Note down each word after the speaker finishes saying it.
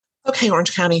Okay,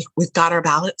 Orange County, we've got our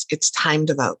ballots. It's time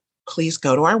to vote. Please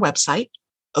go to our website,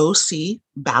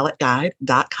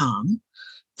 ocballotguide.com.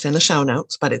 It's in the show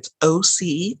notes, but it's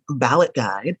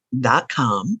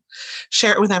ocballotguide.com.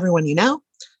 Share it with everyone you know.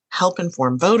 Help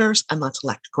inform voters, and let's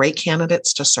elect great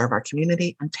candidates to serve our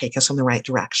community and take us in the right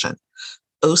direction.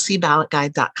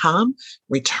 ocballotguide.com.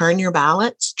 Return your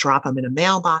ballots, drop them in a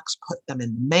mailbox, put them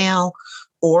in the mail,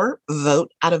 or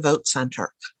vote at a vote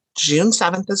center. June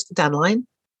 7th is the deadline.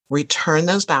 Return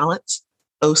those ballots,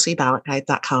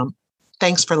 ocballotguide.com.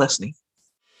 Thanks for listening.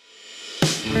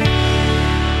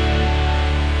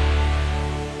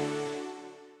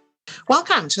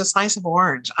 Welcome to A Slice of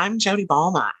Orange. I'm Jody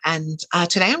Balma, and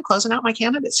today I'm closing out my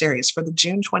candidate series for the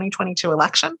June 2022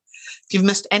 election. If you've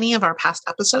missed any of our past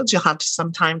episodes, you'll have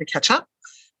some time to catch up.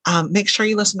 Make sure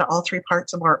you listen to all three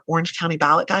parts of our Orange County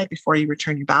ballot guide before you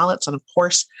return your ballots. And of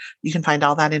course, you can find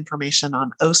all that information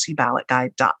on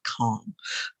ocballotguide.com.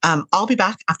 I'll be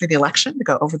back after the election to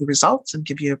go over the results and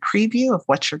give you a preview of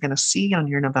what you're going to see on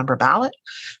your November ballot,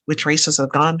 which races have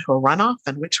gone to a runoff,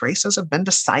 and which races have been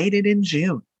decided in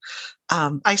June.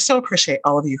 I so appreciate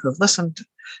all of you who have listened,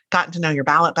 gotten to know your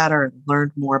ballot better, and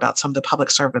learned more about some of the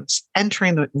public servants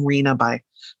entering the arena by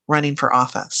running for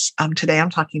office. Today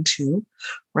I'm talking to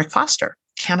Rick Foster,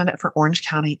 candidate for Orange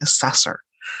County Assessor.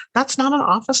 That's not an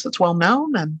office that's well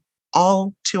known, and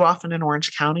all too often in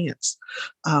Orange County,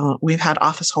 we've had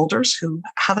office holders who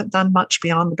haven't done much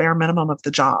beyond the bare minimum of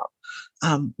the job.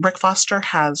 Rick Foster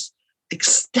has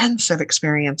extensive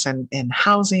experience in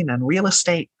housing and real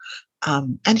estate.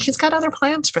 And he's got other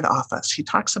plans for the office. He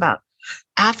talks about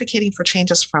advocating for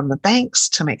changes from the banks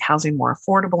to make housing more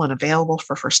affordable and available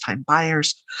for first-time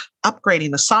buyers,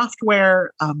 upgrading the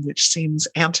software, which seems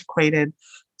antiquated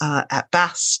at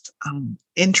best,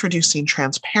 introducing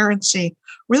transparency,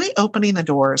 really opening the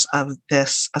doors of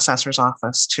this assessor's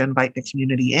office to invite the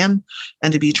community in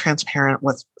and to be transparent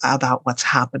about what's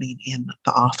happening in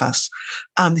the office.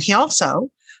 He also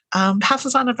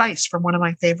passes on advice from one of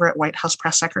my favorite White House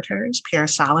press secretaries, Pierre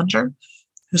Salinger,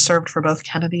 who served for both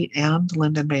Kennedy and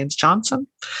Lyndon Baines Johnson.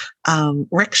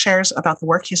 Rick shares about the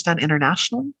work he's done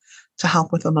internationally to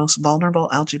help with the most vulnerable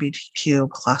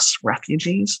LGBTQ plus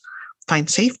refugees find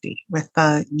safety with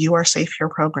the You Are Safe Here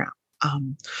program,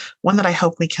 one that I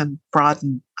hope we can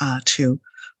broaden to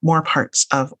more parts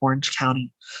of Orange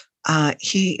County.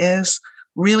 He is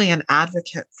really an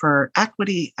advocate for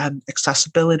equity and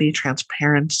accessibility,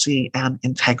 transparency, and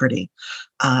integrity.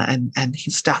 And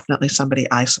he's definitely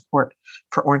somebody I support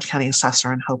for Orange County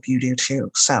Assessor and hope you do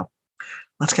too. So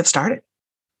let's get started.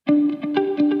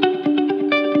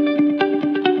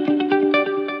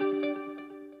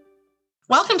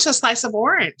 Welcome to A Slice of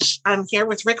Orange. I'm here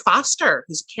with Rick Foster,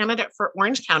 who's a candidate for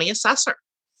Orange County Assessor.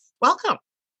 Welcome.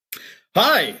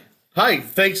 Hi.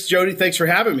 Thanks, Jody. Thanks for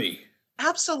having me.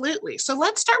 Absolutely. So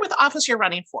let's start with the office you're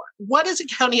running for. What is a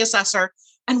county assessor,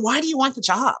 and why do you want the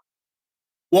job?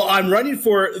 Well, I'm running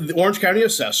for the Orange County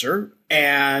Assessor,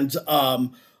 and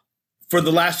for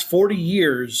the last 40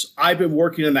 years, I've been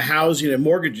working in the housing and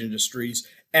mortgage industries.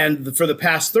 And for the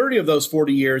past 30 of those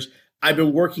 40 years, I've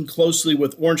been working closely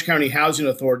with Orange County Housing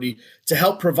Authority to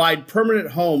help provide permanent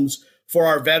homes for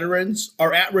our veterans,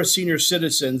 our at-risk senior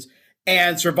citizens,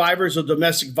 and survivors of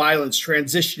domestic violence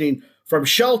transitioning from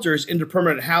shelters into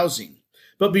permanent housing.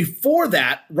 But before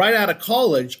that, right out of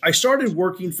college, I started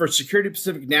working for Security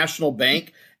Pacific National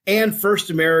Bank and First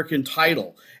American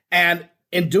Title. And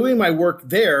in doing my work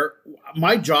there,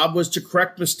 my job was to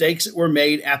correct mistakes that were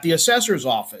made at the assessor's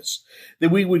office.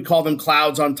 That we would call them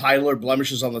clouds on title or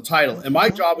blemishes on the title. And my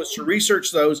job was to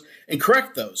research those and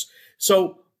correct those.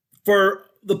 So for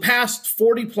the past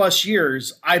 40 plus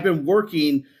years, I've been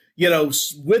working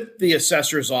with the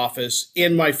assessor's office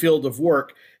in my field of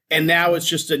work. And now it's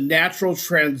just a natural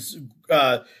transition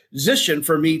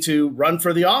for me to run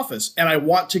for the office. And I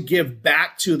want to give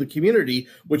back to the community,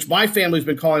 which my family's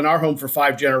been calling our home for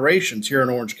 5 generations here in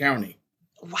Orange County.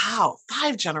 Wow.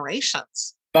 5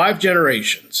 generations. 5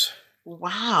 generations.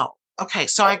 Wow. Okay.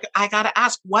 So I got to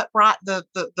ask, what brought the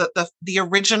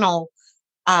original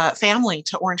family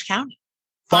to Orange County?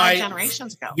 5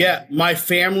 generations ago. Yeah, my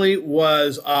family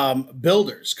was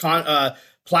builders,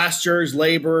 plasterers,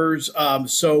 laborers.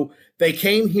 So they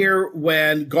came here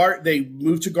when they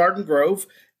moved to Garden Grove,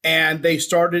 and they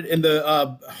started in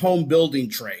the home building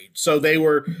trade. So they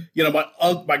were,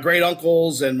 my great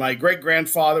uncles and my great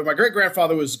grandfather. My great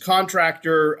grandfather was a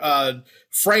contractor,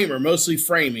 framer, mostly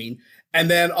framing,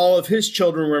 and then all of his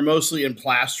children were mostly in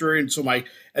plastering.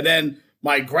 And then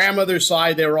my grandmother's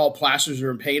side, they were all plasterers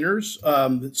and painters.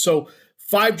 So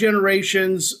 5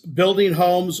 generations building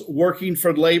homes, working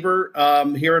for labor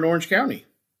here in Orange County.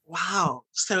 Wow.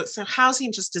 So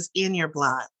housing just is in your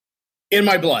blood. In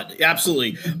my blood,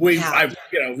 absolutely. Yeah.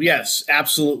 Yes,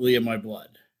 absolutely in my blood.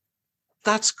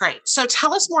 That's great. So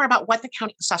tell us more about what the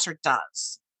county assessor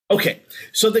does. Okay,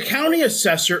 so the county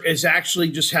assessor is actually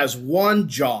just has one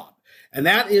job, and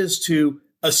that is to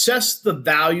assess the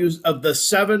values of the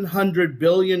 $700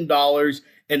 billion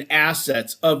in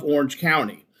assets of Orange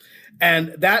County.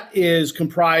 And that is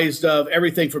comprised of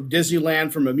everything from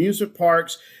Disneyland, from amusement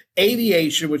parks,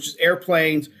 aviation, which is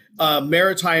airplanes,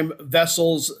 maritime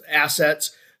vessels,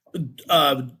 assets,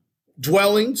 uh,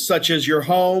 dwellings such as your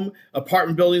home,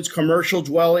 apartment buildings, commercial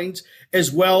dwellings,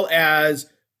 as well as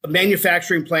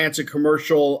manufacturing plants and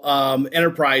commercial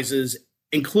enterprises,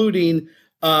 including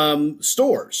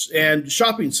stores and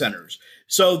shopping centers.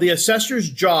 So the assessor's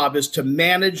job is to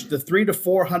manage the 300 to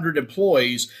 400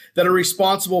 employees that are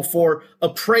responsible for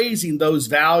appraising those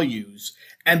values.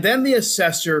 And then the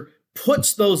assessor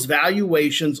puts those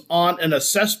valuations on an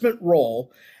assessment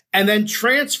roll and then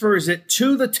transfers it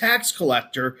to the tax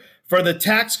collector for the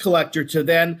tax collector to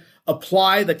then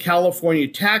apply the California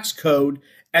tax code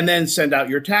and then send out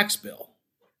your tax bill.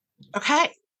 Okay.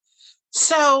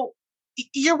 So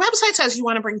your website says you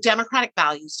want to bring democratic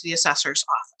values to the assessor's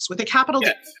office with a capital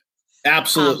Yes, D.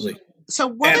 absolutely. So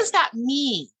what does that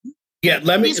mean? Yeah,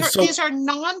 These are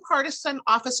nonpartisan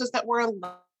offices that were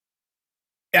elected.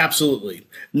 Absolutely.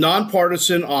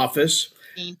 Nonpartisan office.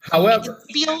 However,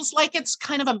 it feels like it's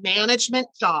kind of a management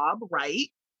job,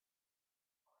 right?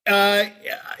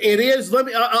 It is. Let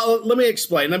me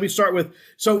explain. Let me start with,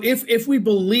 so if we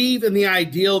believe in the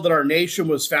ideal that our nation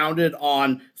was founded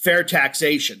on fair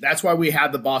taxation, that's why we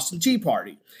had the Boston Tea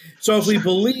Party. So if we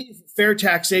believe fair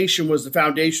taxation was the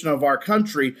foundation of our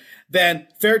country, then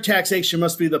fair taxation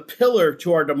must be the pillar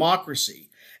to our democracy.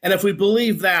 And if we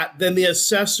believe that, then the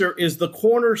assessor is the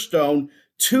cornerstone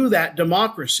to that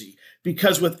democracy,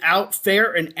 because without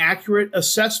fair and accurate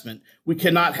assessment, we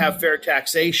cannot have fair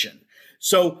taxation.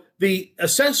 So the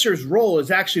assessor's role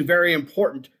is actually very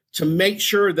important to make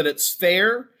sure that it's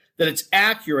fair, that it's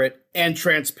accurate, and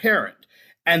transparent.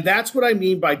 And that's what I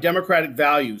mean by democratic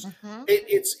values.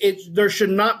 Mm-hmm. There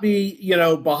should not be,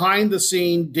 behind the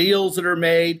scene deals that are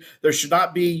made. There should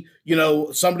not be,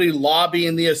 somebody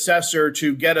lobbying the assessor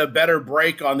to get a better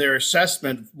break on their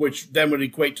assessment, which then would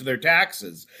equate to their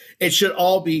taxes. It should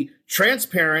all be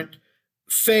transparent,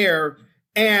 fair,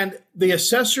 and the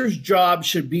assessor's job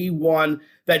should be one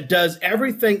that does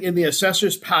everything in the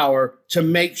assessor's power to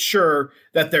make sure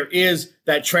that there is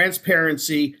that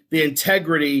transparency, the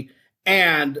integrity,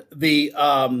 and the,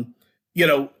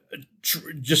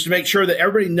 just to make sure that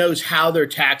everybody knows how their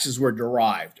taxes were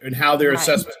derived and how their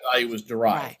assessment value was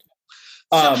derived. Right.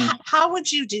 So how would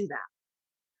you do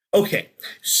that? Okay.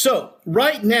 So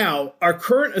right now, our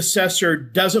current assessor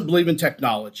doesn't believe in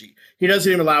technology. He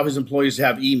doesn't even allow his employees to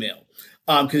have email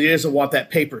because he doesn't want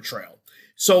that paper trail.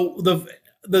 So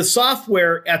the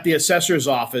software at the assessor's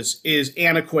office is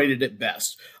antiquated at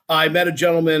best. I met a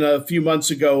gentleman a few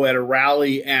months ago at a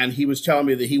rally, and he was telling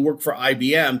me that he worked for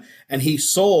IBM, and he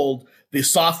sold the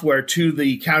software to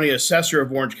the county assessor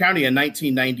of Orange County in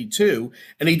 1992,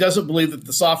 and he doesn't believe that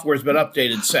the software has been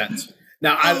updated since.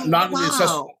 Now, I'm not an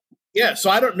assessor. Yeah, so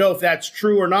I don't know if that's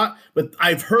true or not, but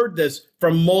I've heard this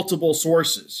from multiple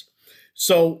sources.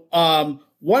 So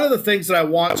one of the things that I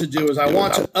want to do is I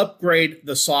want to upgrade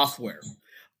the software.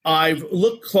 I've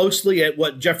looked closely at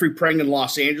what Jeffrey Preng in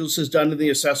Los Angeles has done in the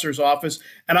assessor's office,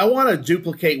 and I want to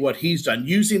duplicate what he's done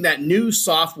using that new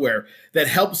software that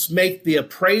helps make the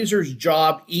appraiser's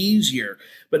job easier,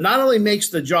 but not only makes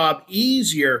the job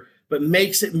easier, but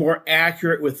makes it more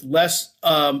accurate with less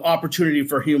opportunity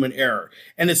for human error.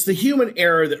 And it's the human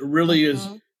error that really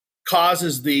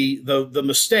causes the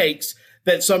mistakes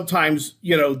that sometimes,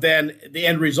 then the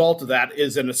end result of that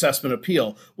is an assessment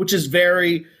appeal, which is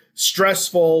very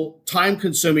stressful,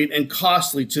 time-consuming, and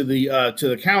costly to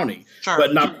the county, sure,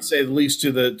 but not to say the least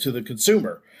to the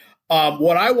consumer.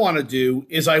 What I want to do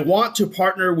is I want to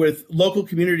partner with local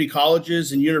community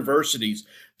colleges and universities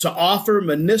to offer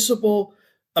municipal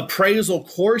appraisal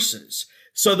courses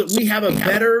so that we have a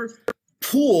better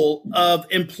pool of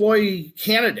employee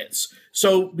candidates.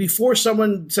 So before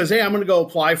someone says, hey, I'm going to go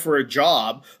apply for a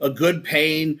job, a good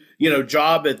paying,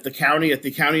 job at the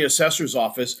county assessor's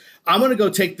office, I'm going to go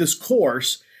take this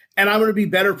course and I'm going to be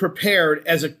better prepared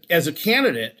as a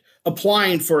candidate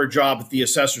applying for a job at the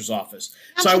assessor's office.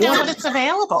 So I want that it's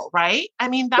available, right? I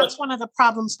mean, that's one of the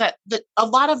problems that a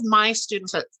lot of my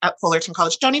students at Fullerton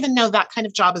College don't even know that kind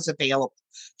of job is available.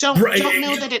 Don't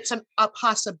know that it's a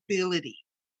possibility.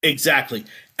 Exactly.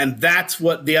 And that's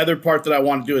what the other part that I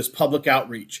want to do is public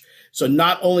outreach. So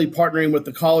not only partnering with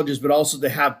the colleges, but also to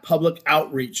have public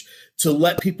outreach to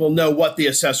let people know what the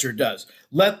assessor does,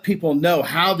 let people know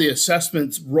how the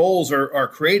assessments roles are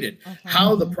created,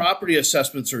 how the property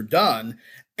assessments are done,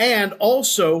 and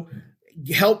also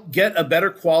help get a better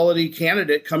quality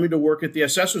candidate coming to work at the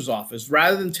assessor's office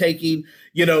rather than taking,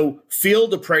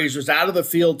 field appraisers out of the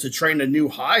field to train a new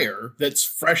hire that's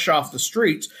fresh off the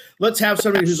streets. Let's have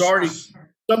somebody who's already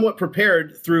somewhat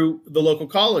prepared through the local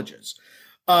colleges.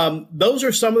 Those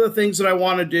are some of the things that I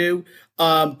want to do.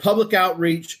 Public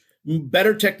outreach,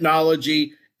 better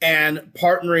technology, and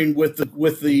partnering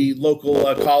with the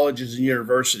local colleges and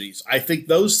universities. I think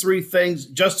those three things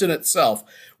just in itself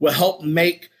will help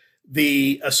make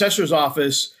the assessor's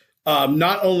office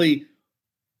not only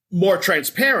more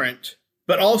transparent,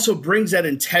 but also brings that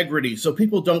integrity so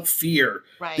people don't fear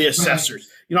the assessors.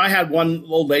 I had one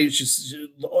old lady, she's an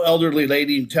elderly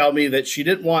lady, tell me that she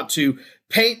didn't want to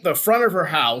paint the front of her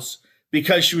house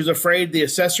because she was afraid the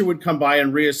assessor would come by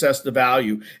and reassess the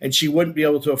value and she wouldn't be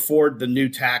able to afford the new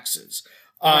taxes.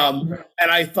 And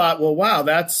I thought, well, wow,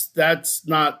 that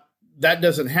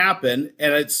doesn't happen.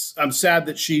 And I'm sad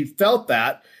that she felt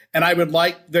that. And I would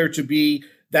like there to be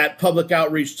that public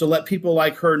outreach to let people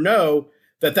like her know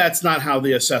that that's not how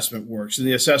the assessment works. And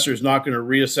the assessor is not going to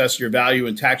reassess your value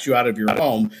and tax you out of your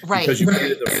home because you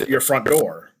painted your front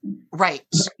door. Right.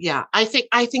 Yeah. I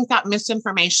think that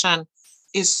misinformation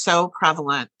is so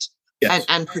prevalent,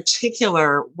 and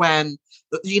particular when,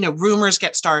 rumors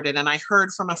get started and I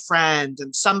heard from a friend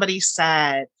and somebody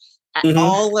said, and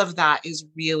all of that is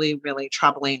really, really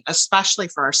troubling, especially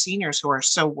for our seniors who are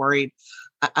so worried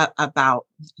about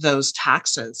those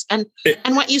taxes. And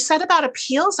what you said about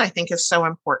appeals, I think, is so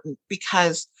important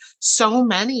because so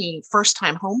many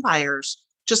first-time home buyers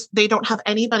they don't have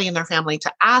anybody in their family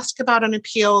to ask about an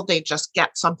appeal. They just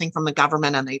get something from the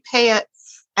government and they pay it.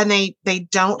 And they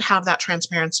don't have that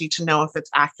transparency to know if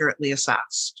it's accurately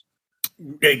assessed.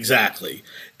 Exactly.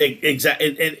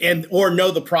 And or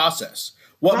know the process.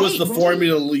 What was the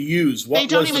formula used? They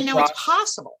don't even know it's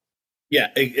possible. Yeah,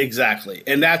 exactly.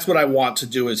 And that's what I want to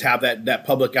do is have that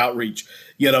public outreach,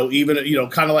 even,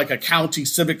 kind of like a county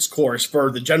civics course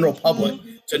for the general public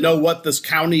to know what this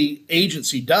county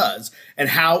agency does and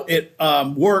how it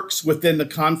works within the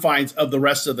confines of the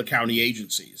rest of the county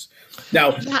agencies.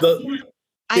 Now,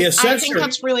 I think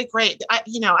that's really great.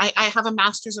 I have a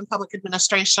master's in public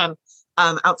administration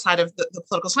outside of the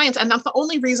political science, and that's the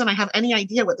only reason I have any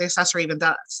idea what the assessor even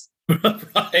does.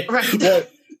 Right. Well,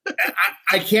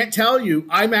 I can't tell you.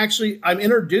 I'm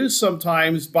introduced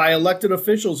sometimes by elected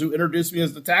officials who introduce me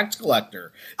as the tax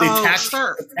collector, the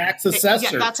tax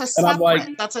assessor. Yeah,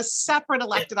 that's a separate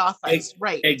elected office,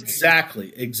 right?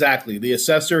 Exactly. The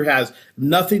assessor has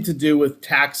nothing to do with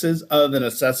taxes other than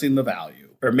assessing the value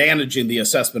or managing the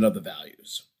assessment of the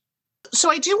values.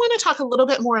 So I do want to talk a little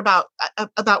bit more about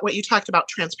what you talked about,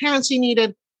 transparency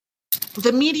needed.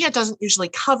 The media doesn't usually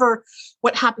cover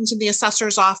what happens in the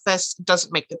assessor's office,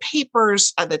 doesn't make the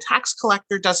papers. The tax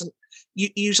collector doesn't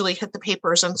usually hit the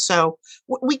papers. And so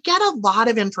we get a lot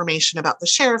of information about the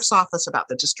sheriff's office, about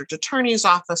the district attorney's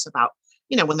office, about,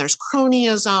 when there's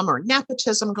cronyism or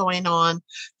nepotism going on.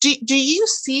 Do you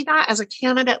see that as a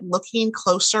candidate looking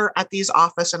closer at these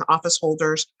office and office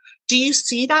holders? Do you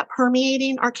see that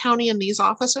permeating our county in these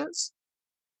offices?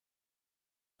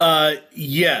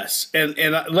 Yes. And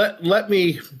let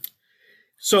me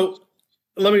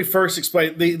first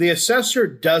explain. The assessor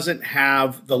doesn't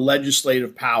have the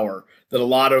legislative power that a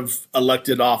lot of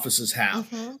elected offices have.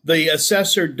 The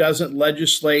assessor doesn't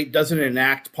legislate, doesn't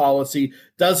enact policy,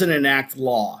 doesn't enact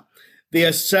law. The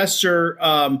assessor,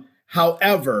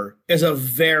 however, is a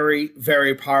very,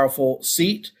 very powerful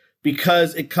seat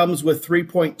because it comes with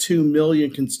 3.2 million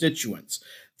constituents.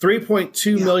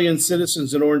 3.2 million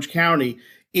citizens in Orange County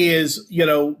is,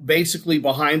 basically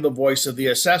behind the voice of the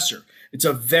assessor. It's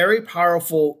a very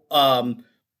powerful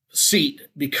seat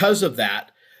because of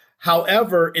that.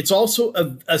 However, it's also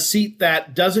a seat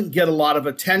that doesn't get a lot of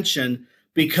attention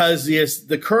because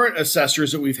the current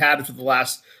assessors that we've had for the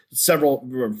last 4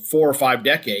 or 5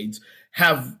 decades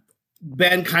have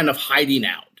been kind of hiding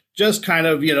out, just kind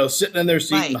of, sitting in their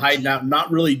seat and hiding out,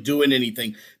 not really doing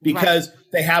anything because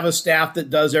they have a staff that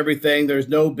does everything. There's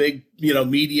no big,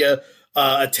 media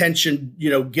attention,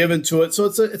 given to it. So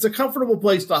it's a comfortable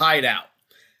place to hide out.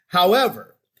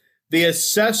 However, the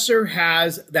assessor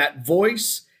has that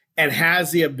voice and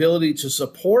has the ability to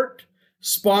support,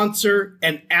 sponsor,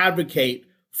 and advocate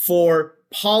for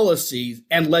policies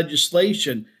and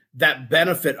legislation that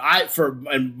benefit,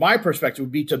 in my perspective,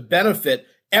 would be to benefit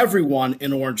everyone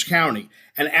in Orange County.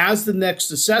 And as the next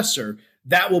assessor,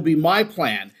 that will be my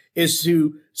plan, is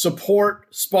to support,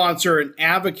 sponsor, and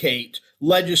advocate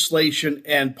legislation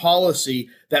and policy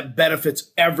that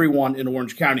benefits everyone in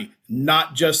Orange County,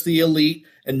 not just the elite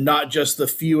and not just the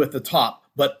few at the top,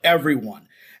 but everyone.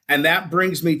 And that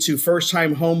brings me to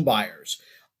first-time home buyers.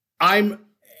 I'm,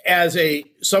 as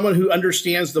someone who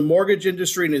understands the mortgage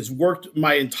industry and has worked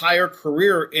my entire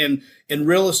career in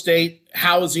real estate,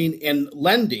 housing, and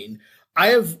lending, I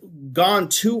have gone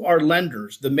to our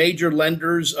lenders, the major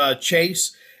lenders,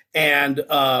 Chase and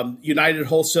United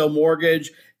Wholesale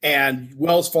Mortgage and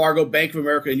Wells Fargo, Bank of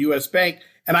America, and U.S. Bank,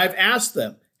 and I've asked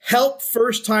them, help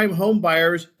first-time home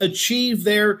buyers achieve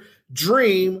their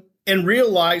dream and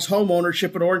realize home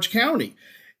ownership in Orange County.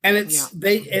 And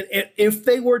if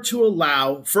they were to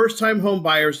allow first-time home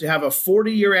buyers to have a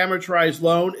 40-year amortized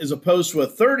loan as opposed to a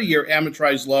 30-year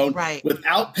amortized loan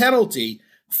without penalty,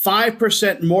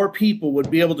 5% more people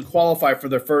would be able to qualify for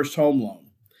their first home loan.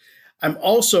 I'm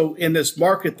also in this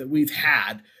market that we've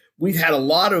had a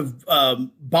lot of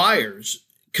buyers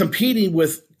competing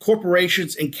with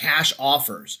corporations and cash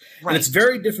offers. Right. And it's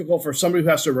very difficult for somebody who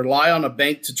has to rely on a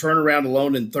bank to turn around a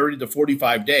loan in 30 to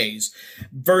 45 days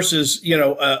versus,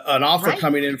 an offer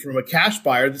coming in from a cash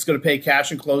buyer that's going to pay cash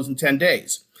and close in 10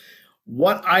 days.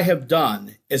 What I have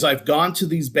done is I've gone to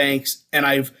these banks and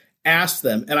I've asked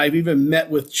them, and I've even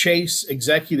met with Chase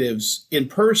executives in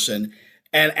person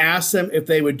and asked them if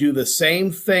they would do the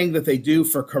same thing that they do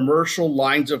for commercial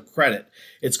lines of credit.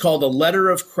 It's called a letter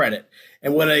of credit.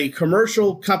 And when a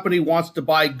commercial company wants to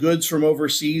buy goods from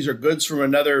overseas or goods from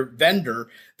another vendor,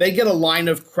 they get a line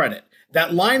of credit.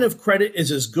 That line of credit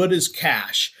is as good as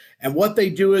cash. And what they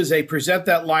do is they present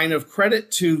that line of credit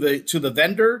to the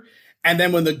vendor. And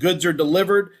then when the goods are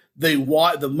delivered,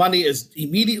 the money is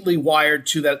immediately wired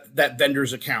to that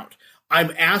vendor's account.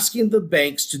 I'm asking the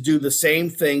banks to do the same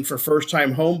thing for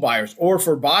first-time home buyers or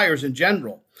for buyers in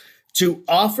general, to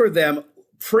offer them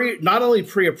not only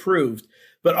pre-approved,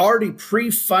 but already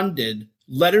pre-funded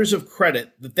letters of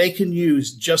credit that they can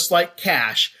use just like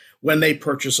cash when they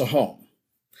purchase a home.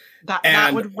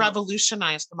 That would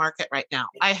revolutionize the market right now.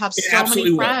 I have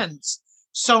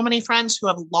so many friends who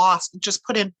have lost, just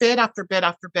put in bid after bid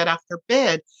after bid after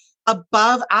bid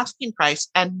above asking price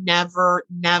and never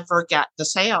get the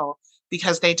sale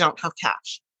because they don't have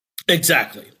cash.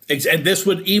 Exactly. And this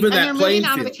would even that playing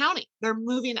field. They're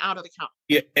moving out of the county.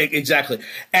 Yeah, exactly.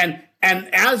 And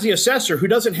as the assessor, who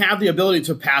doesn't have the ability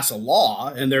to pass a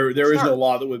law, and there is no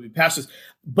law that would be passed,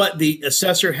 but the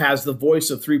assessor has the voice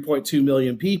of 3.2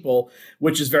 million people,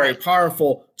 which is very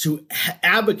powerful to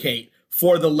advocate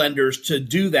for the lenders to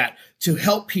do that, to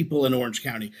help people in Orange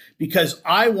County. Because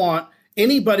I want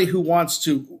anybody who wants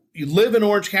to live in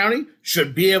Orange County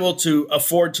should be able to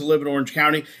afford to live in Orange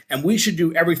County, and we should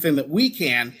do everything that we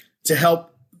can to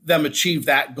help them achieve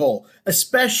that goal,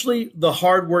 especially the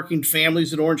hardworking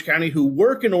families in Orange County who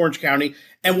work in Orange County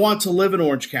and want to live in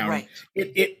Orange County.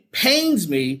 Right. It pains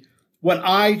me when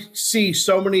I see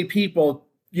so many people,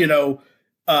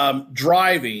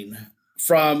 driving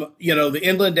from, the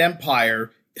Inland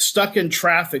Empire, stuck in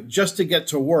traffic just to get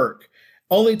to work,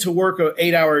 only to work an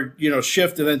 8-hour,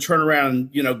 shift and then turn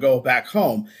around and, go back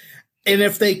home. And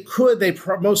if they could, they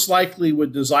most likely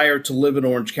would desire to live in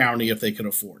Orange County if they could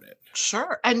afford it.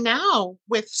 Sure. And now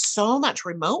with so much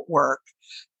remote work,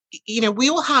 we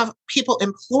will have people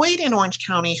employed in Orange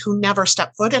County who never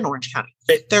step foot in Orange County.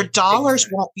 Their dollars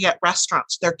won't be at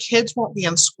restaurants. Their kids won't be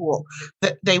in school.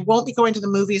 They won't be going to the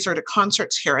movies or to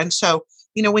concerts here. And so,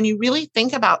 when you really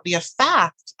think about the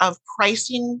effect of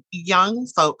pricing young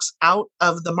folks out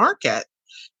of the market,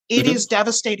 it is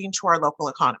devastating to our local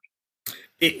economy.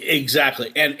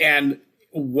 Exactly. And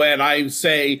when I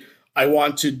say I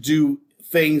want to do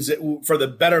things for the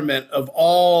betterment of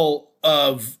all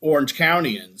of Orange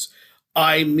Countyans,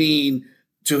 I mean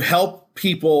to help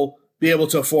people be able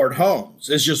to afford homes.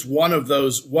 It's just one of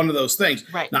those things.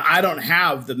 Right. Now, I don't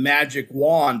have the magic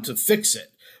wand to fix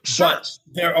it, but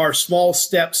there are small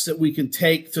steps that we can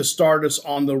take to start us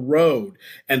on the road.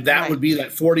 And that would be that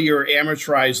 40-year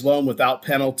amortized loan without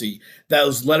penalty,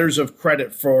 those letters of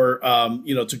credit for,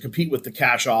 to compete with the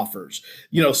cash offers,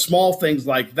 small things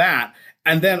like that.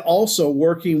 And then also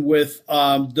working with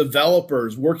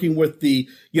developers, working with the,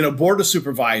 board of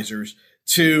supervisors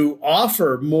to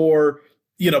offer more,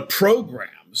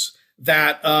 programs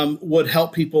that would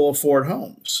help people afford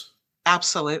homes.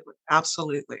 Absolutely.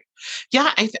 Absolutely.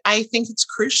 Yeah, I think it's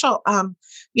crucial. And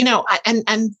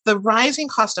the rising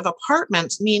cost of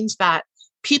apartments means that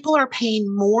people are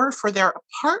paying more for their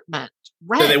apartment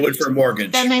rent than they would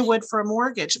for a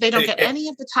mortgage. They don't get any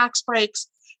of the tax breaks.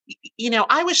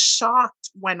 I was shocked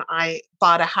when I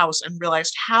bought a house and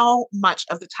realized how much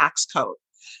of the tax code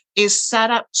is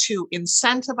set up to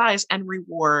incentivize and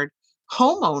reward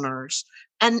homeowners.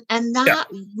 And Yeah. that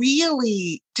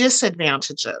really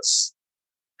disadvantages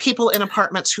people in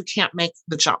apartments who can't make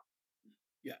the jump.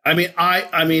 Yeah. I mean,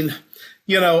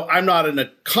 I'm not an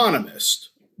economist,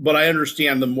 but I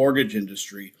understand the mortgage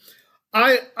industry.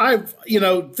 I've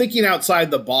thinking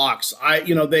outside the box.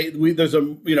 There's a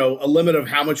limit of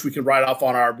how much we can write off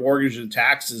on our mortgage and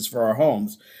taxes for our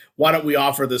homes. Why don't we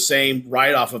offer the same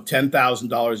write off of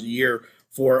 $10,000 a year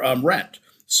for rent?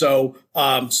 So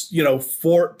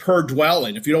for per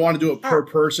dwelling. If you don't want to do it per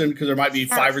person because there might be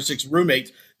 5 or 6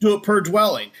 roommates, do it per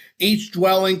dwelling. Each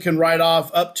dwelling can write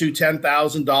off up to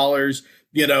 $10,000.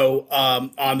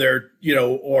 On their,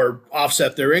 or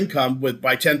offset their income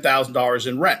by $10,000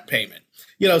 in rent payment.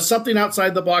 Something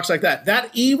outside the box like that. That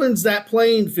evens that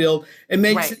playing field and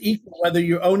makes it equal whether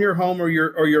you own your home or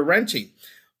you're renting.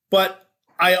 But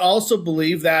I also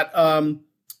believe that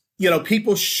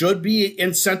people should be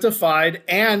incentivized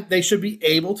and they should be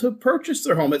able to purchase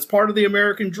their home. It's part of the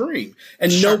American dream,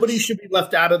 and nobody should be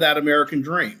left out of that American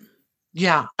dream.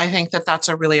 Yeah, I think that that's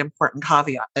a really important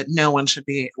caveat, that no one should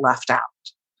be left out.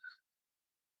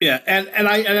 Yeah, and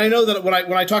I know that when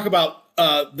I talk about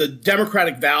the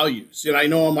democratic values, I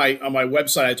know on my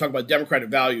website I talk about democratic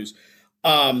values.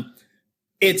 That's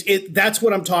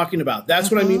what I'm talking about.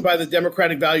 That's what I mean by the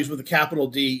democratic values with a capital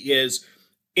D.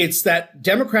 It's that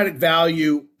democratic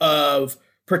value of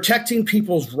protecting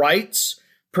people's rights,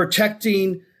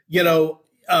 protecting people,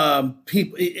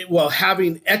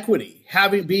 having equity,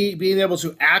 being able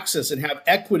to access and have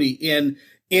equity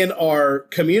in our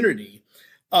community.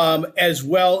 As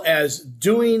well as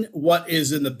doing what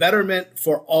is in the betterment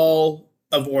for all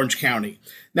of Orange County.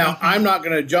 Now, I'm not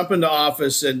going to jump into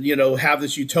office and, have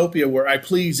this utopia where I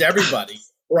please everybody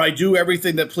or I do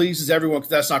everything that pleases everyone, because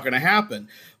that's not going to happen.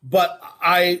 But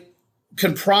I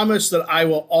can promise that I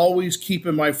will always keep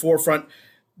in my forefront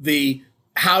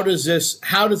how does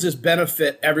this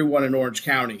benefit everyone in Orange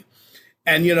County?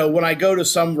 And, when I go to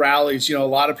some rallies, a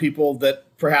lot of people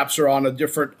that perhaps are on a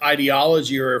different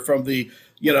ideology or from the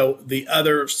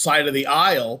other side of the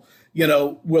aisle,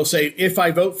 will say, if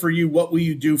I vote for you, what will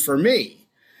you do for me?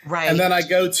 Right. And then I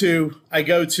go to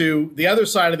the other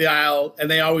side of the aisle and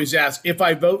they always ask, if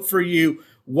I vote for you,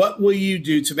 what will you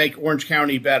do to make Orange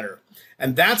County better?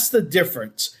 And that's the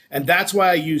difference. And that's why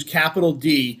I use capital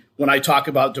D when I talk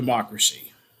about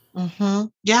democracy. Mm-hmm.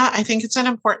 Yeah, I think it's an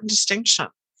important distinction.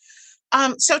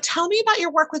 So tell me about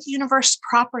your work with Universe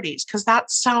Properties, because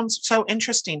that sounds so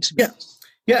interesting to me. Yeah.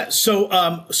 Yeah.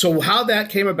 So how that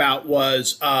came about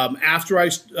was after I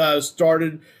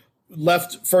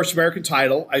left First American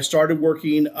Title, I started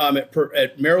working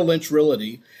at Merrill Lynch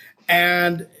Realty,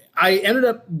 and I ended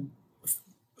up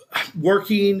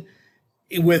working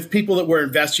with people that were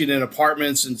investing in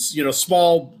apartments and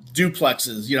small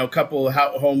duplexes, a couple of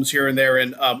homes here and there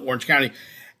in Orange County,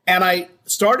 and I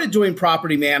started doing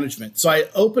property management. So I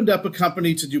opened up a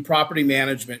company to do property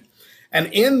management, and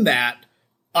in that,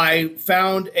 I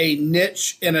found a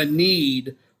niche and a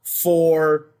need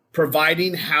for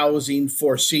providing housing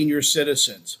for senior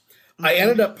citizens. I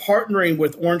ended up partnering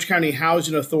with Orange County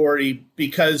Housing Authority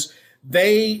because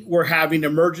they were having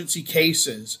emergency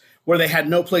cases where they had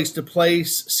no place to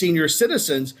place senior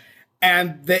citizens.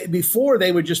 And before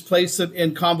they would just place them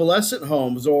in convalescent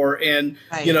homes or in,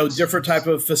 different type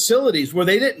of facilities where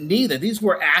they didn't need it. These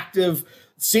were active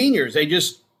seniors. They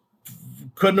just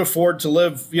couldn't afford to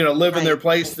live in their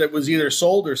place that was either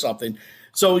sold or something.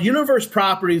 So Universe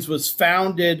Properties was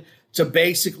founded to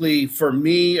basically, for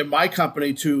me and my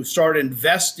company, to start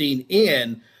investing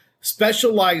in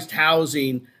specialized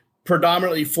housing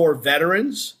predominantly for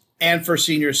veterans and for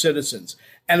senior citizens.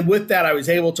 And with that, I was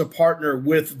able to partner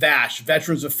with VASH,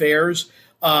 Veterans Affairs,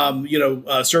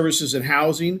 Services and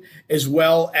Housing, as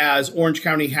well as Orange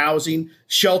County Housing,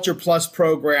 Shelter Plus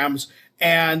programs,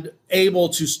 and able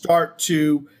to start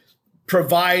to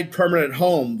provide permanent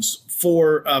homes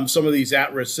for some of these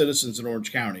at-risk citizens in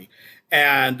Orange County.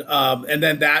 And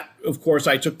then that, of course,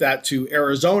 I took that to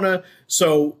Arizona.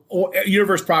 So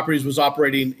Universe Properties was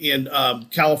operating in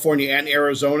California and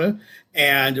Arizona,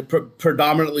 and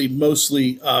predominantly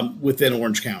mostly within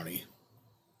Orange County.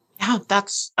 Yeah,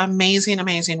 that's amazing,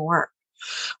 amazing work.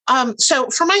 So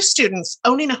for my students,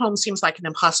 owning a home seems like an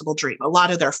impossible dream. A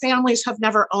lot of their families have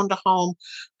never owned a home.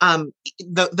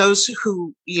 Those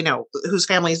who, whose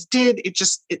families did,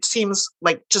 it seems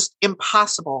like just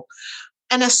impossible.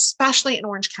 And especially in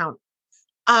Orange County.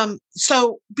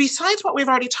 So besides what we've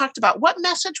already talked about, what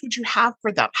message would you have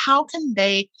for them? How can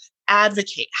they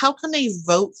advocate? How can they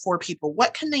vote for people?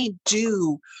 What can they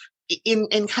do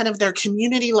in kind of their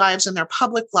community lives and their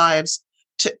public lives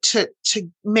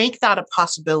to make that a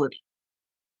possibility?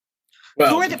 Well,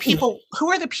 Who are the people? Who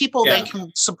are the people yeah. they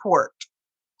can support?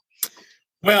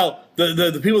 Well,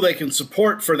 the people they can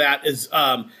support for that is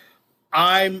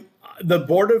I'm the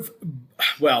Board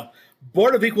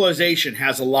of Equalization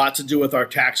has a lot to do with our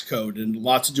tax code and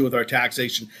lots to do with our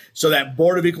taxation. So that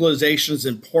Board of Equalization is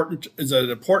an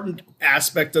important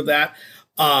aspect of that.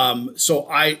 So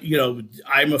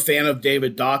I'm a fan of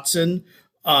David Dotson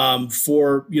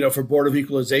for Board of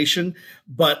Equalization,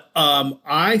 but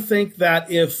I think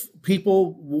that if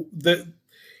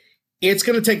it's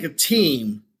going to take a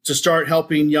team to start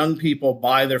helping young people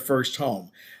buy their first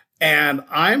home. And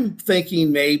I'm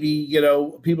thinking maybe,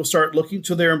 people start looking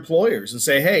to their employers and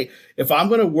say, hey, if I'm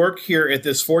going to work here at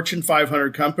this Fortune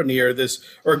 500 company or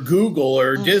Google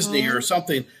or Disney or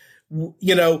something,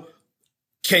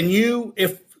 can you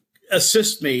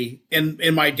assist me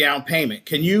in my down payment?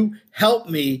 Can you help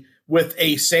me with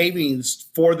a savings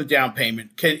for the down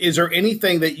payment? Is there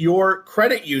anything that your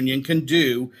credit union can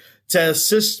do to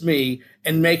assist me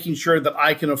in making sure that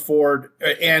I can afford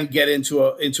and get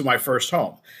into my first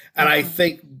home? And I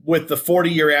think with the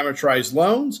 40-year amortized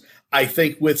loans, I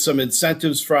think with some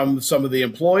incentives from some of the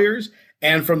employers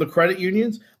and from the credit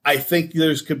unions, I think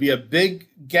could be a big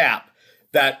gap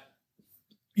that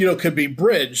could be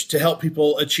bridged to help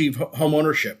people achieve home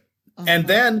ownership. And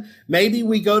then maybe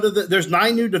we go to there's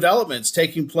 9 new developments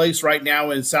taking place right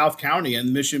now in South County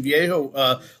and Mission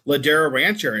Viejo, Ladera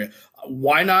Ranch area.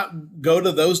 Why not go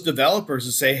to those developers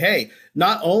and say, hey,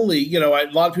 not only, a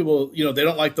lot of people, they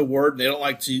don't like the word, they don't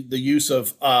like the use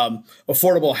of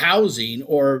affordable housing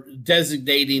or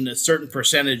designating a certain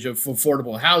percentage of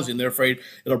affordable housing. They're afraid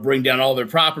it'll bring down all their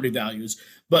property values.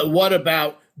 But what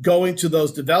about going to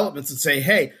those developments and say,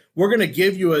 hey, we're going to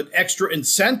give you an extra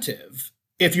incentive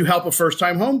if you help a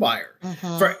first-time home buyer.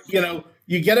 For,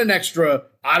 you get an extra,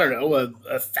 I don't know, a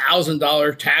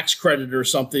 $1,000 tax credit or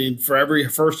something for every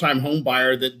first-time home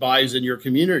buyer that buys in your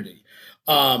community.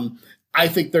 I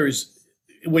think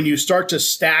when you start to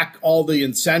stack all the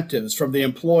incentives from the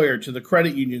employer to the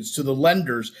credit unions to the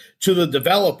lenders to the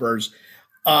developers,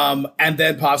 and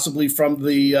then possibly from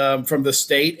the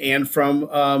state and from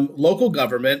local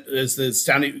government as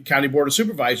the county board of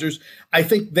supervisors, I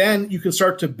think then you can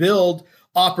start to build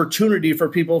opportunity for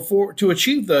people to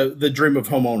achieve the dream of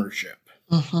home ownership.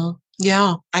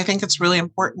 Yeah, I think it's really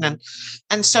important.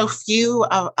 And so few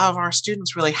of our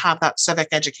students really have that civic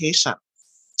education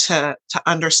to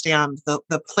understand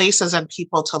the places and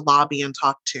people to lobby and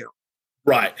talk to.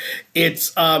 Right.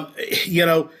 It's,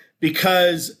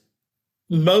 because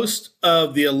most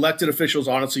of the elected officials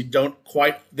honestly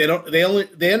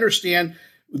they understand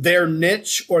their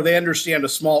niche or they understand a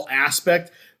small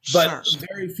aspect, but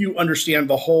very few understand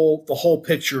the whole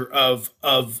picture of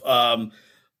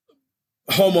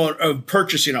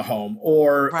purchasing a home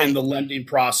or in the lending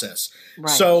process.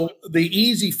 So the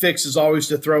easy fix is always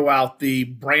to throw out the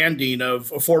branding of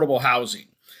affordable housing.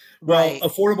 Well,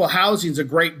 affordable housing is a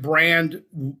great brand,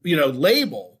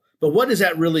 label, but what does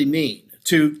that really mean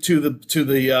to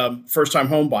the first time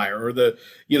home buyer or the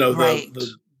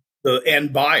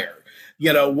end buyer?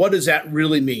 What does that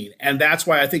really mean? And that's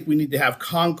why I think we need to have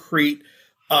concrete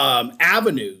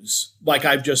avenues, like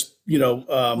I've just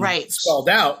spelled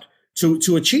out,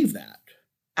 to achieve that.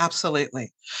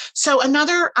 Absolutely. So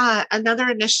another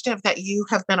initiative that you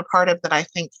have been a part of that I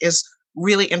think is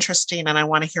really interesting and I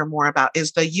want to hear more about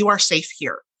is the You Are Safe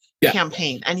Here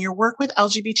campaign and your work with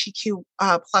LGBTQ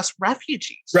plus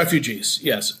refugees. Refugees,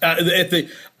 yes.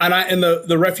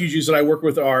 The refugees that I work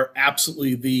with are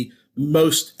absolutely the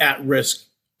most at risk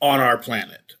on our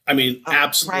planet. I mean,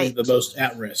 absolutely the most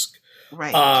at risk.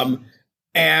 Right.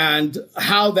 And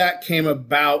how that came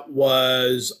about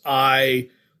was I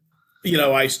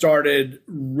started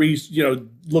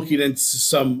looking into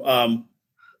some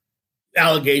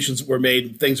allegations that were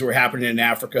made, things that were happening in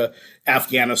Africa,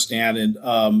 Afghanistan, and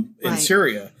in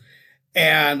Syria.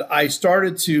 And I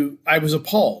was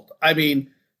appalled. I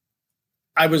mean,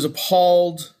 I was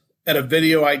appalled at a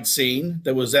video I'd seen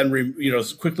that was then,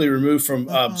 quickly removed from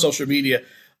social media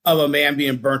of a man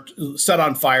being set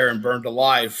on fire and burned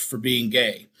alive for being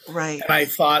gay. Right. And I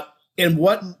thought, in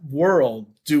what world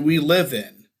do we live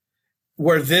in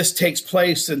where this takes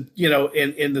place in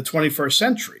the 21st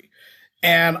century?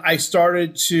 And I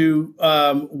started to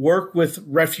work with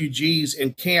refugees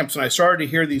in camps, and I started to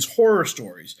hear these horror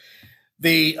stories.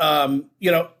 The,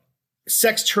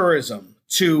 sex tourism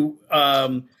to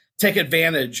take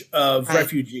advantage of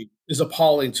refugees is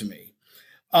appalling to me.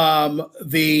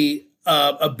 The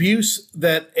abuse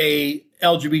that a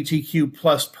LGBTQ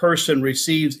plus person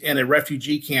receives in a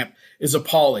refugee camp is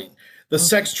appalling. The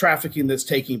sex trafficking that's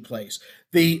taking place,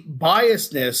 the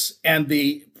biasness and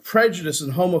the prejudice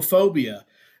and homophobia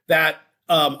that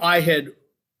I had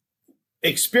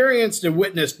experienced and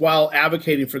witnessed while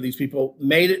advocating for these people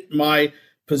made it my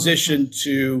position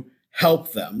to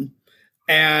help them.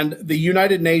 And the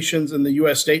United Nations and the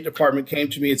U.S. State Department came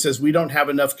to me and says, we don't have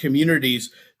enough communities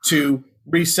to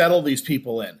resettle these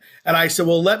people in. And I said,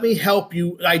 well, let me help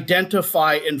you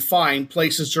identify and find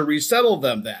places to resettle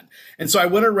them then. And so I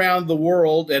went around the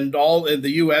world and all in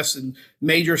the U.S. and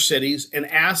major cities and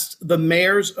asked the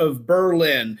mayors of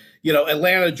Berlin,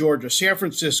 Atlanta, Georgia, San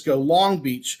Francisco, Long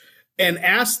Beach, and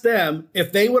asked them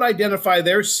if they would identify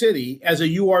their city as a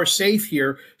 "you are safe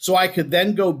here," so I could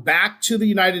then go back to the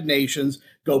United Nations,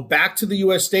 go back to the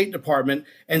U.S. State Department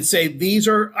and say, these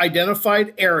are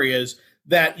identified areas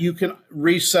that you can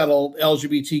resettle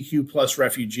LGBTQ plus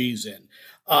refugees in.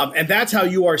 And that's how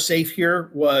 "You Are Safe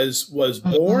Here" was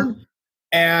born.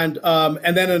 And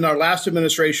then in our last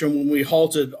administration, when we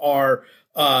halted our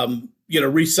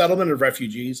resettlement of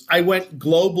refugees, I went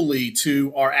globally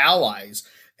to our allies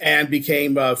and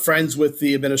became friends with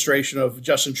the administration of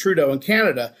Justin Trudeau in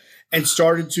Canada and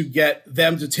started to get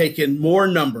them to take in more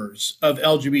numbers of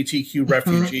LGBTQ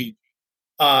refugees.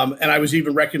 And I was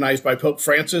even recognized by Pope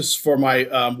Francis for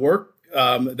my work.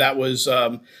 That was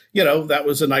a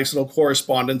nice little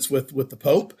correspondence with the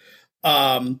Pope.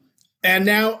 And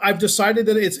now I've decided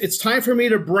that it's time for me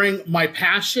to bring my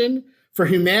passion for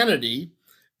humanity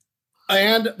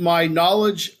and my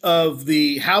knowledge of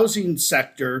the housing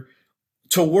sector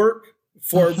to work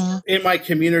for in my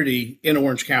community in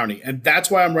Orange County. And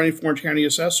that's why I'm running for Orange County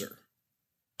Assessor.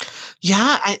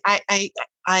 Yeah,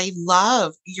 I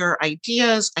love your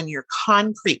ideas and your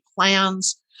concrete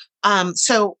plans.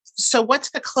 So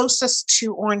what's the closest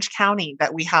to Orange County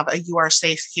that we have a "You Are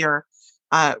Safe Here"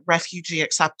 refugee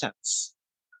acceptance?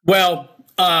 Well,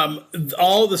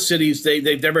 all the cities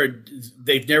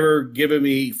they've never given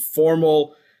me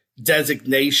formal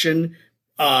designation.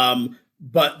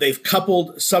 But they've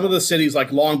coupled some of the cities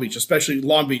like Long Beach, especially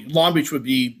Long Beach. Long Beach would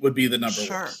be the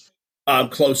number one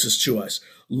closest to us.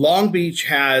 Long Beach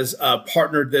has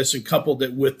partnered this and coupled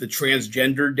it with the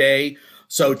Transgender Day.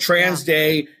 So Trans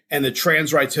Day and the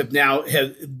trans rights they've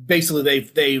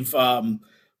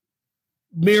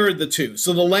mirrored the two.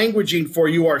 So the languaging for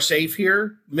 "You Are Safe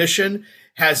Here" mission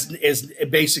is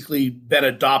basically been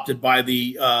adopted by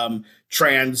the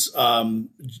trans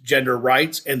gender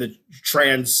rights and the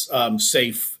trans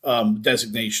safe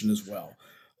designation as well.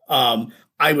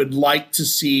 I would like to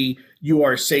see "You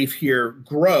Are Safe Here"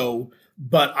 grow,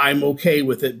 but I'm okay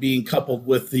with it being coupled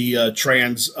with the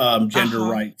trans gender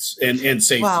rights and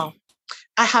safety. Well,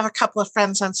 I have a couple of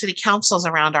friends on city councils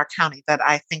around our county that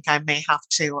I think I may have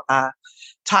to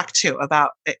talk to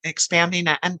about expanding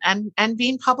it and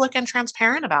being public and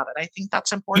transparent about it. I think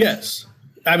that's important. Yes.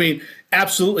 I mean,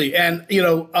 absolutely. And,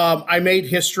 I made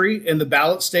history in the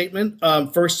ballot statement.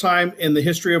 First time in the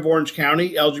history of Orange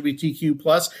County, LGBTQ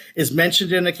plus is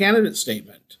mentioned in a candidate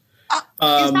statement.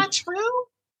 Is that true?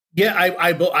 Yeah,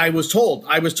 I was told.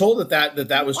 I was told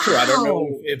that was true. I don't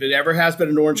know if it ever has been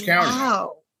in Orange County.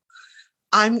 Wow.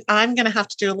 I'm going to have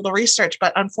to do a little research,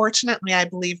 but unfortunately, I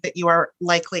believe that you are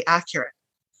likely accurate.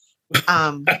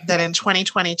 That in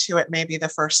 2022, it may be the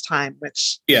first time,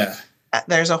 which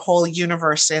there's a whole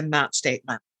universe in that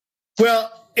statement.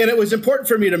 Well, and it was important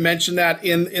for me to mention that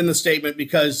in the statement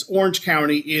because Orange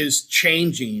County is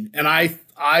changing. And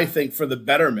I think for the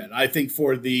betterment. I think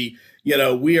for the,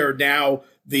 we are now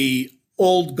the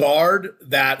old guard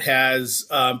that has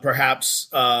perhaps,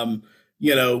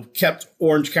 kept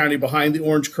Orange County behind the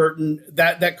orange curtain.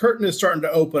 That curtain is starting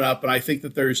to open up. And I think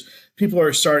that people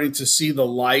are starting to see the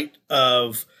light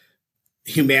of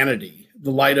humanity,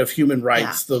 the light of human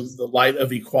rights, the light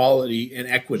of equality and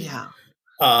equity. Yeah.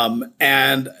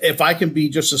 And if I can be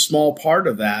just a small part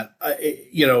of that,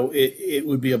 it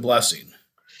would be a blessing.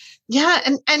 Yeah.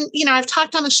 And, I've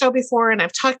talked on the show before and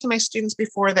I've talked to my students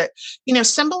before that,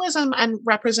 symbolism and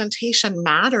representation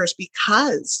matters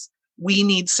because we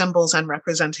need symbols and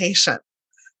representation.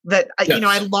 That, yes.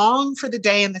 I long for the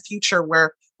day in the future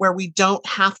where we don't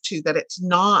have to, that it's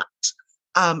not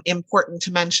important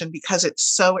to mention because it's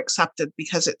so accepted,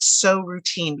 because it's so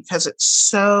routine, because it's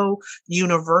so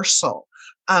universal.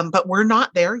 But we're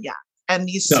not there yet. And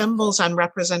these symbols and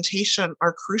representation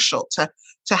are crucial to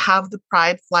have the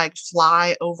pride flag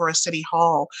fly over a city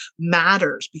hall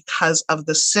matters because of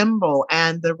the symbol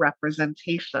and the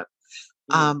representation.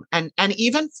 And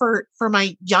even for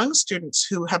my young students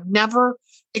who have never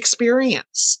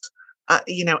experienced,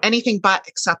 anything but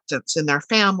acceptance in their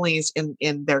families,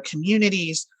 in their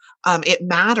communities, it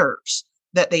matters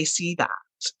that they see that.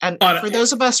 And for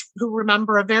those of us who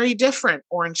remember a very different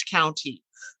Orange County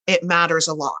it matters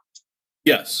a lot.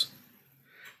 Yes,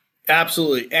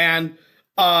 absolutely. And,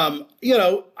 I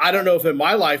don't know if in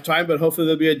my lifetime, but hopefully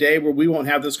there'll be a day where we won't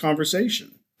have this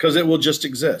conversation because it will just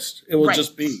exist. It will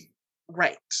just be.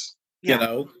 Right.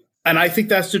 Yeah. And I think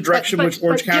that's the direction which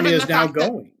Orange County is now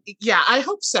going. I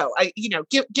hope so.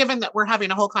 Given that we're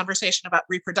having a whole conversation about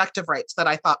reproductive rights that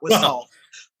I thought was solved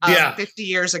 50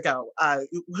 years ago,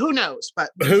 who knows? But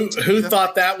who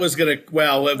thought that was going to?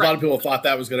 Well, a lot of people thought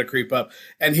that was going to creep up.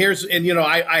 And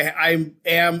I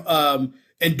am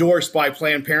endorsed by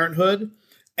Planned Parenthood,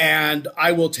 and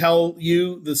I will tell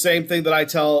you the same thing that I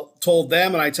told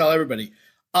them, and I tell everybody: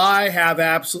 I have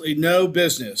absolutely no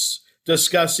business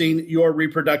discussing your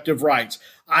reproductive rights.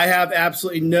 I have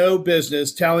absolutely no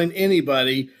business telling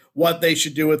anybody what they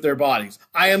should do with their bodies.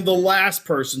 I am the last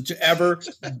person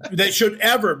that should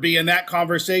ever be in that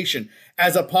conversation.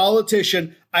 As a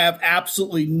politician, I have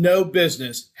absolutely no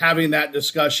business having that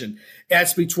discussion.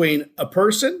 That's between a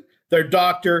person, their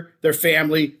doctor, their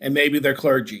family, and maybe their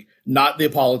clergy, not the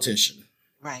politician.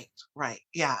 Right.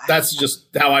 Yeah. That's just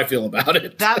how I feel about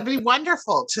it. That'd be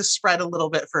wonderful to spread a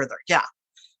little bit further. Yeah.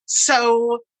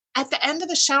 So at the end of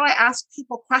the show, I ask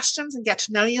people questions and get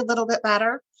to know you a little bit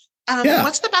better.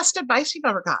 What's the best advice you've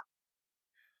ever got?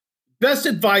 Best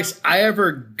advice I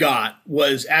ever got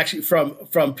was actually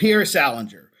from Pierre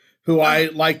Salinger, who I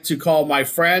like to call my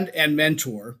friend and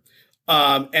mentor.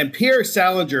 And Pierre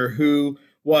Salinger, who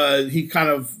was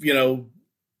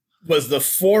the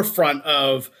forefront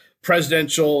of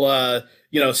presidential,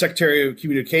 Secretary of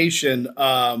Communication.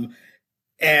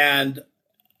 And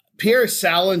Pierre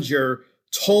Salinger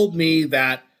told me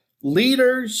that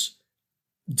leaders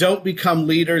don't become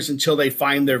leaders until they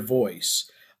find their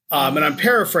voice. And I'm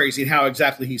paraphrasing how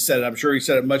exactly he said it. I'm sure he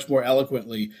said it much more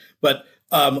eloquently. But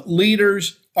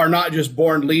leaders are not just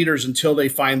born leaders until they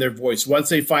find their voice. Once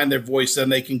they find their voice, then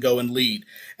they can go and lead.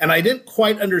 And I didn't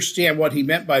quite understand what he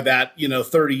meant by that,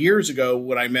 30 years ago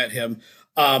when I met him.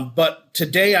 But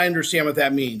today I understand what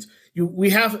that means. You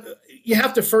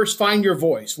have to first find your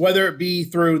voice, whether it be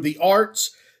through the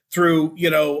arts, through,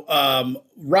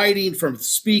 writing, from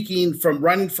speaking, from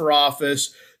running for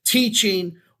office,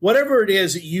 teaching, whatever it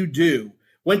is that you do.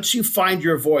 Once you find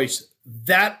your voice,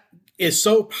 that is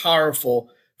so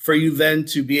powerful for you then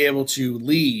to be able to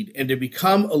lead and to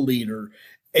become a leader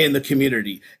in the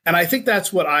community. And I think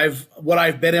that's what I've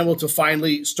been able to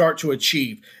finally start to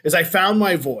achieve is I found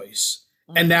my voice,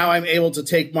 and now I'm able to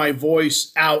take my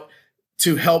voice out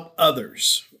to help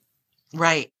others.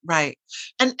 Right.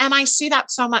 And I see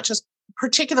that so much, as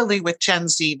particularly with Gen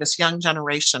Z, this young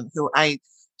generation who I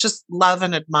just love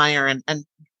and admire and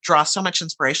draw so much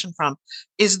inspiration from,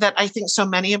 is that I think so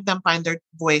many of them find their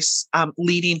voice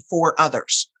leading for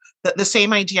others. The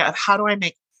same idea of how do I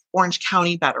make Orange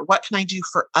County better? What can I do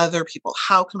for other people?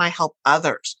 How can I help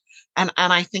others? And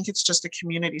I think it's just a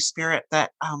community spirit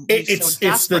that we so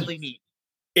desperately need.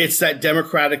 It's that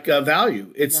democratic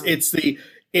value.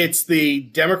 It's the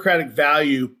democratic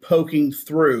value poking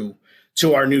through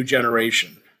to our new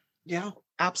generation. Yeah,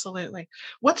 absolutely.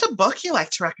 What's a book you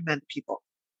like to recommend to people?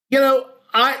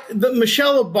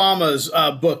 Michelle Obama's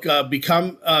book,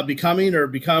 Become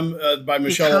by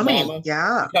Michelle Obama.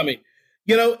 Yeah. Becoming.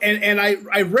 And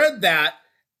I read that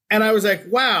and I was like,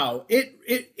 wow,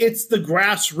 it's the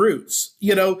grassroots.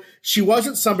 She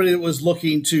wasn't somebody that was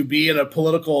looking to be in a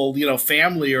political,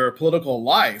 family or a political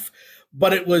life,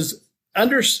 but it was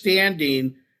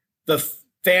understanding the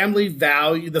family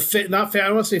value, I don't want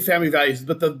to say family values,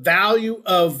 but the value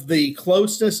of the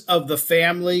closeness of the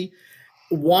family,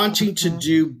 wanting to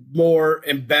do more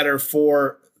and better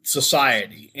for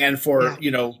society and for,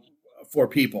 for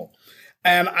people.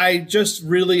 And I just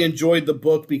really enjoyed the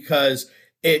book because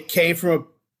it came from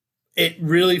it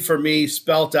really, for me,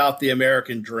 spelt out the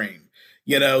American dream.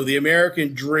 The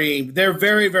American dream, they're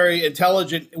very, very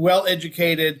intelligent,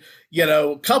 well-educated,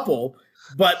 couple,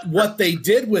 but what they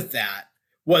did with that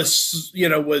was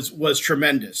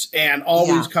tremendous, and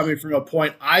always coming from a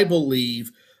point, I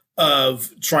believe, of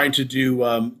trying to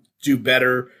do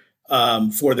better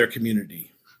for their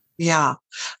community. Yeah.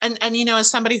 And as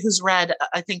somebody who's read,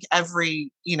 I think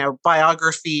every,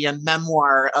 biography and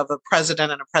memoir of a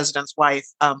president and a president's wife,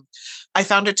 I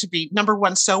found it to be, number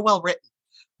one, so well written.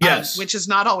 Yes. Which is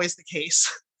not always the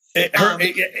case.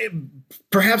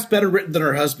 Perhaps better written than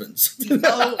her husband's.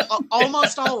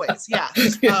 Almost always. Yeah.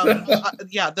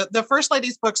 The First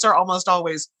Lady's books are almost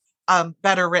always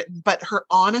better written, but her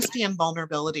honesty and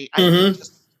vulnerability, I think,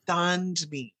 just stunned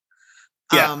me.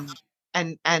 Yeah.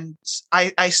 And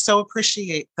I so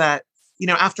appreciate that,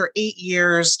 after 8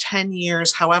 years, 10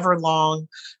 years, however long,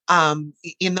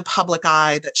 in the public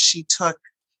eye, that she took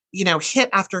hit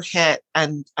after hit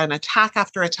and attack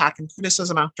after attack and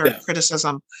criticism after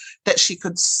criticism, that she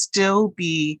could still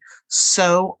be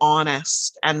so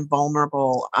honest and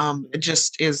vulnerable. It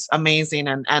just is amazing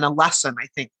and a lesson, I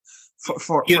think,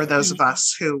 for those of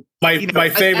us who, my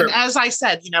favorite. And as I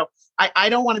said, I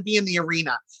don't want to be in the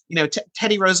arena.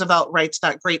 Teddy Roosevelt writes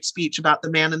that great speech about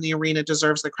the man in the arena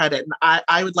deserves the credit. And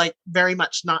I would like very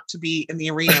much not to be in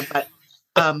the arena, but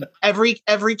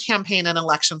every campaign and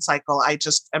election cycle, I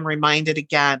just am reminded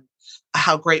again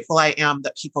how grateful I am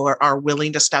that people are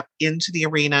willing to step into the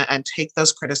arena and take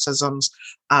those criticisms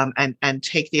and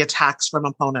take the attacks from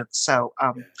opponents. So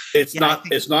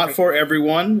it's not for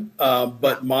everyone,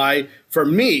 but for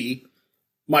me,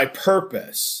 my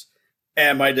purpose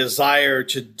and my desire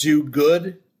to do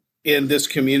good in this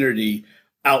community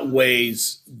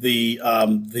outweighs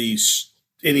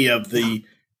any of the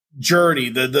journey,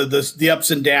 the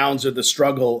ups and downs or the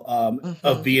struggle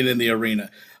of being in the arena.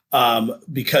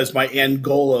 Because my end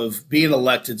goal of being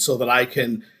elected so that I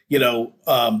can,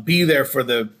 be there for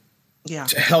to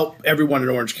help everyone in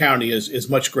Orange County is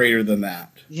much greater than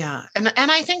that. Yeah. And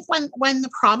I think when the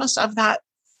promise of that,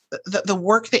 the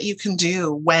work that you can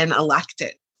do when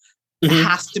elected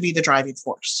has to be the driving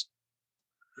force.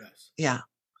 Yes. Yeah.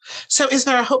 So is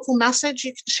there a hopeful message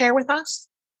you can share with us?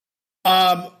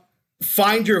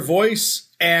 Find your voice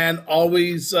and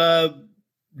always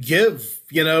give,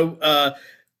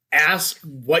 ask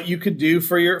what you could do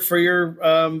for your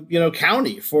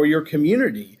county, for your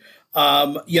community.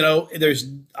 I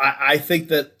think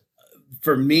that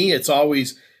for me, it's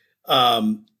always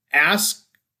ask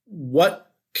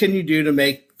what can you do to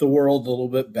make the world a little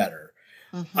bit better,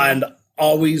 and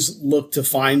always look to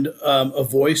find a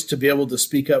voice to be able to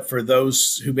speak up for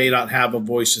those who may not have a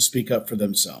voice to speak up for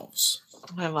themselves.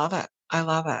 I love it.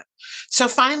 So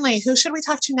finally, who should we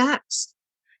talk to next?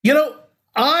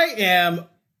 I am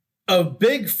a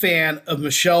big fan of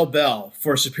Michelle Bell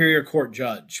for Superior Court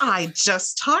Judge. I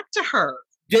just talked to her.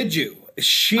 Did you?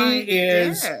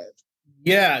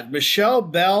 Michelle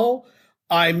Bell.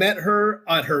 I met her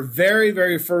at her very,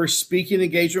 very first speaking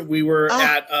engagement. We were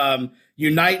at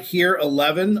Unite Here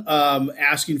 11,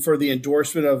 asking for the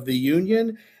endorsement of the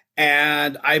union.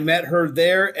 And I met her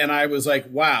there and I was like,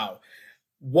 wow,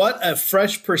 what a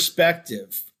fresh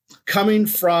perspective coming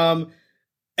from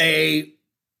a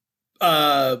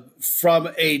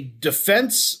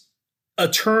defense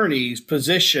attorney's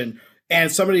position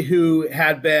and somebody who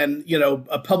had been,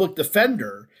 a public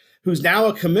defender who's now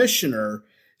a commissioner,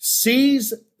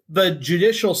 sees the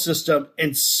judicial system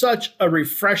in such a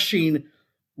refreshing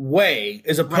way,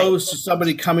 as opposed to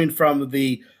somebody coming from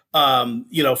the,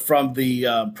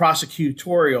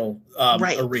 prosecutorial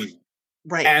arena.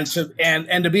 Right. And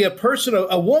to be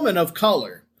a woman of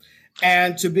color,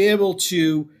 and to be able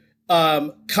to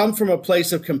come from a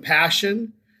place of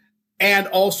compassion and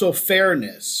also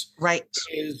fairness. Right.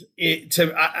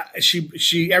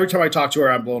 She every time I talk to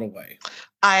her, I'm blown away.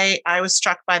 I was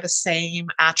struck by the same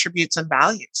attributes and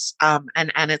values.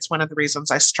 And it's one of the reasons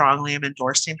I strongly am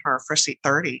endorsing her for seat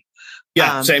 30.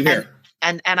 Yeah, same here.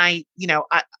 And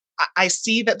I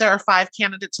see that there are 5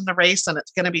 candidates in the race and it's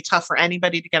going to be tough for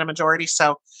anybody to get a majority.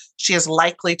 So she is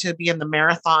likely to be in the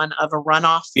marathon of a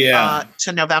runoff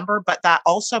to November. But that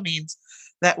also means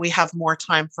that we have more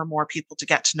time for more people to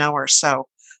get to know her. So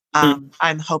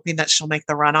I'm hoping that she'll make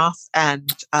the runoff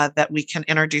and that we can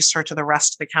introduce her to the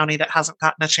rest of the county that hasn't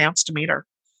gotten a chance to meet her.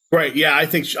 Right. Yeah, I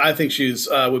think she's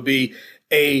would be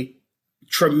a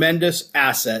tremendous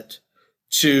asset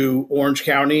to Orange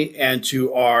County and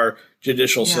to our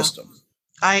judicial system.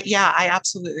 I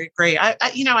absolutely agree.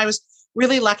 I was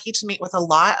really lucky to meet with a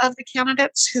lot of the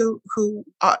candidates who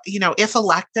if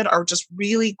elected, are just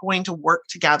really going to work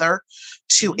together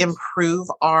to improve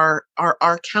our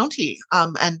county.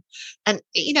 And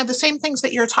the same things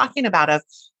that you're talking about, of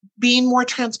being more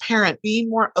transparent, being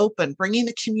more open, bringing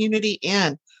the community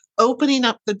in, opening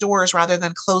up the doors rather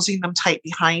than closing them tight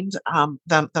behind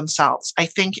themselves, I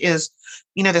think is,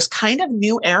 this kind of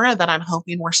new era that I'm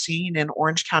hoping we're seeing in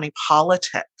Orange County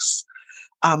politics.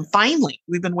 Finally,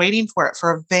 we've been waiting for it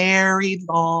for a very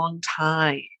long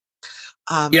time.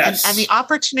 Yes. And the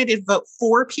opportunity to vote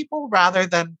for people rather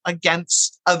than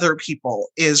against other people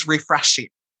is refreshing.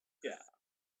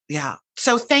 Yeah.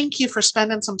 So thank you for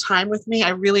spending some time with me.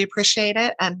 I really appreciate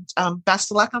it. And best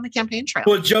of luck on the campaign trail.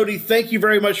 Well, Jody, thank you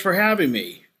very much for having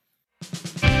me.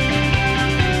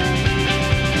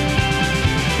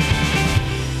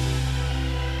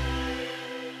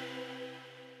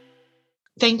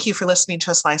 Thank you for listening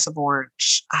to A Slice of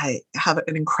Orange. I have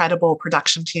an incredible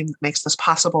production team that makes this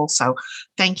possible. So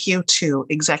thank you to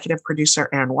executive producer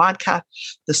Aaron Wadka,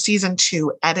 the season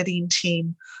 2 editing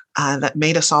team, that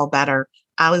made us all better,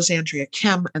 Alexandria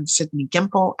Kim and Sydney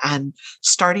Gimple, and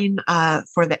starting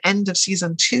for the end of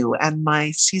season 2 and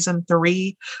my season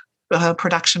 3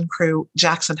 production crew,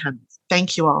 Jackson Henry.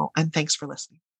 Thank you all, and thanks for listening.